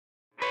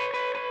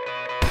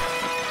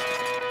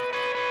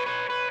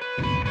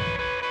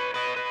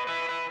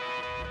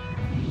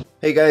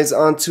Hey guys,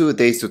 on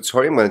today's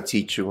tutorial I'm going to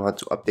teach you how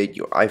to update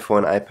your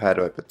iPhone, iPad,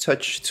 or iPod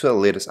Touch to the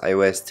latest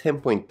iOS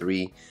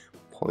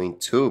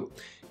 10.3.2.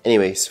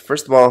 Anyways,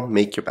 first of all,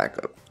 make your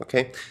backup,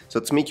 okay? So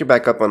to make your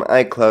backup on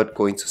iCloud,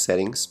 go into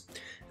settings,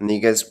 and then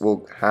you guys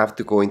will have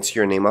to go into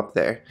your name up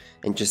there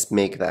and just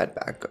make that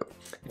backup.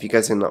 If you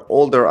guys are in an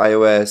older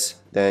iOS,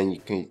 then you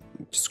can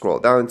just scroll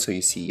down until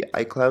you see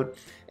iCloud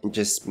and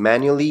just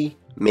manually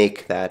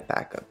make that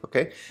backup,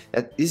 okay?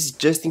 That is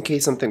just in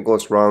case something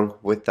goes wrong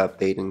with the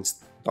update and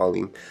installing.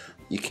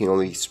 You can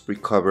only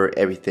recover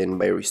everything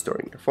by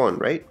restoring your phone,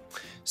 right?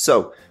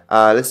 So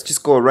let's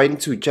just go right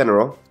into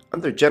general.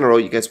 Under general,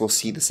 you guys will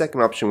see the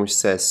second option which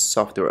says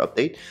software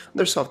update.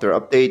 Under software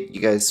update,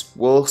 you guys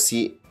will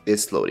see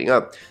this loading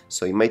up.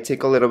 So it might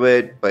take a little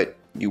bit, but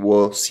you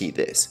will see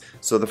this.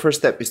 So the first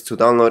step is to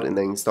download and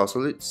then install. So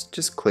let's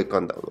just click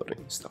on download and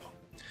install.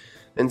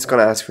 Then it's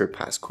gonna ask for your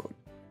passcode.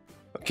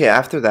 Okay,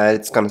 after that,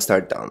 it's gonna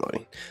start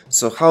downloading.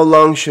 So how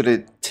long should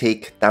it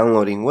take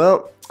downloading?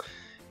 Well,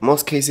 in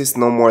most cases,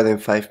 no more than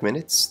 5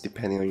 minutes,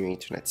 depending on your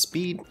internet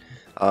speed.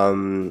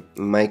 In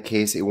my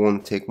case, it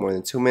won't take more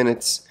than 2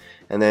 minutes.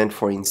 And then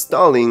for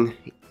installing,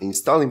 the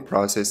installing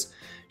process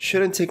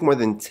shouldn't take more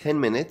than 10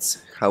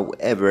 minutes.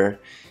 However,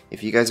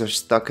 if you guys are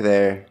stuck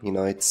there, you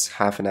know, it's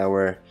half an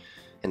hour,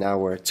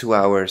 2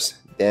 hours,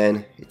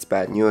 then it's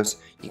bad news.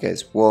 You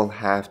guys will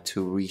have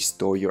to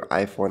restore your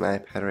iPhone,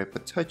 iPad, or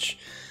iPod Touch.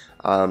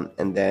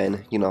 And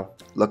then, you know,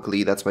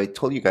 luckily that's why I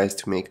told you guys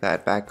to make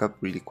that backup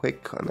really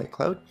quick on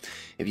iCloud.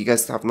 If you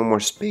guys have no more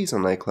space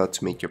on iCloud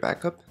to make your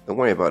backup, don't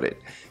worry about it.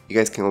 You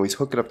guys can always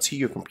hook it up to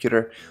your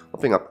computer,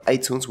 open up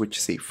iTunes, which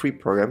is a free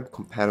program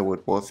compatible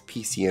with both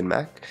PC and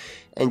Mac,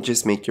 and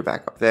just make your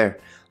backup there.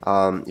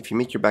 If you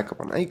make your backup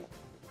on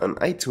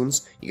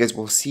iTunes, you guys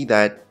will see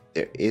that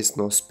there is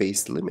no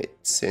space limit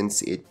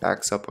since it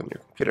backs up on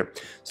your computer.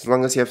 So as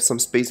long as you have some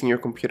space in your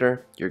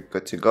computer, you're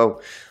good to go.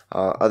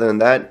 Other than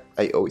that,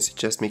 I always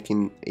suggest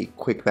making a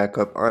quick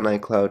backup on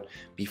iCloud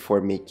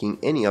before making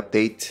any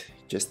update,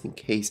 just in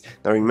case.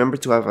 Now remember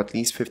to have at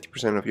least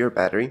 50% of your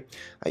battery.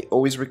 I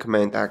always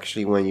recommend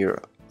actually when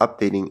you're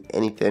updating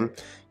anything,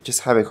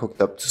 just have it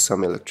hooked up to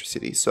some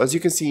electricity. So as you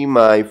can see,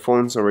 my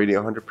phone's already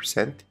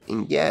 100%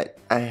 and yet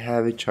I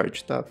have it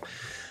charged up.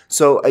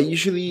 So I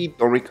usually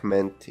don't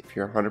recommend, if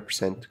you're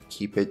 100%, to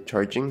keep it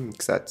charging,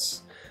 because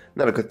that's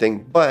not a good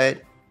thing.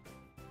 But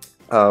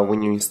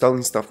when you're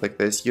installing stuff like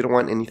this, you don't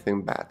want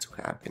anything bad to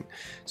happen.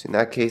 So in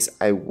that case,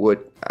 I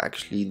would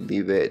actually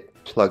leave it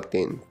plugged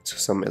in to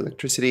some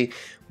electricity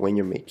when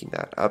you're making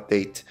that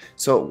update.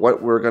 So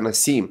what we're gonna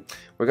see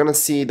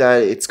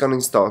that it's gonna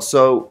install.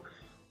 So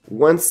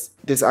once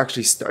this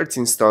actually starts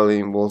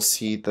installing, we'll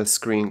see the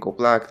screen go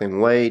black, then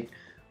white,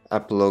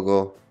 Apple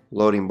logo,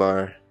 loading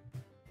bar,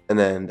 and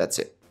then that's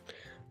it.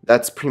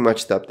 That's pretty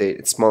much the update.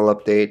 It's a small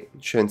update.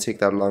 It shouldn't take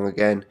that long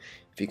again.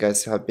 If you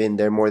guys have been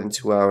there more than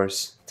 2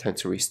 hours, time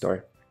to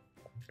restore.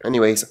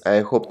 Anyways, I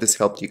hope this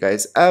helped you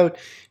guys out.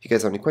 If you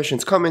guys have any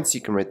questions, comments,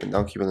 you can write them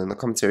down, keep it in the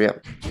comments area.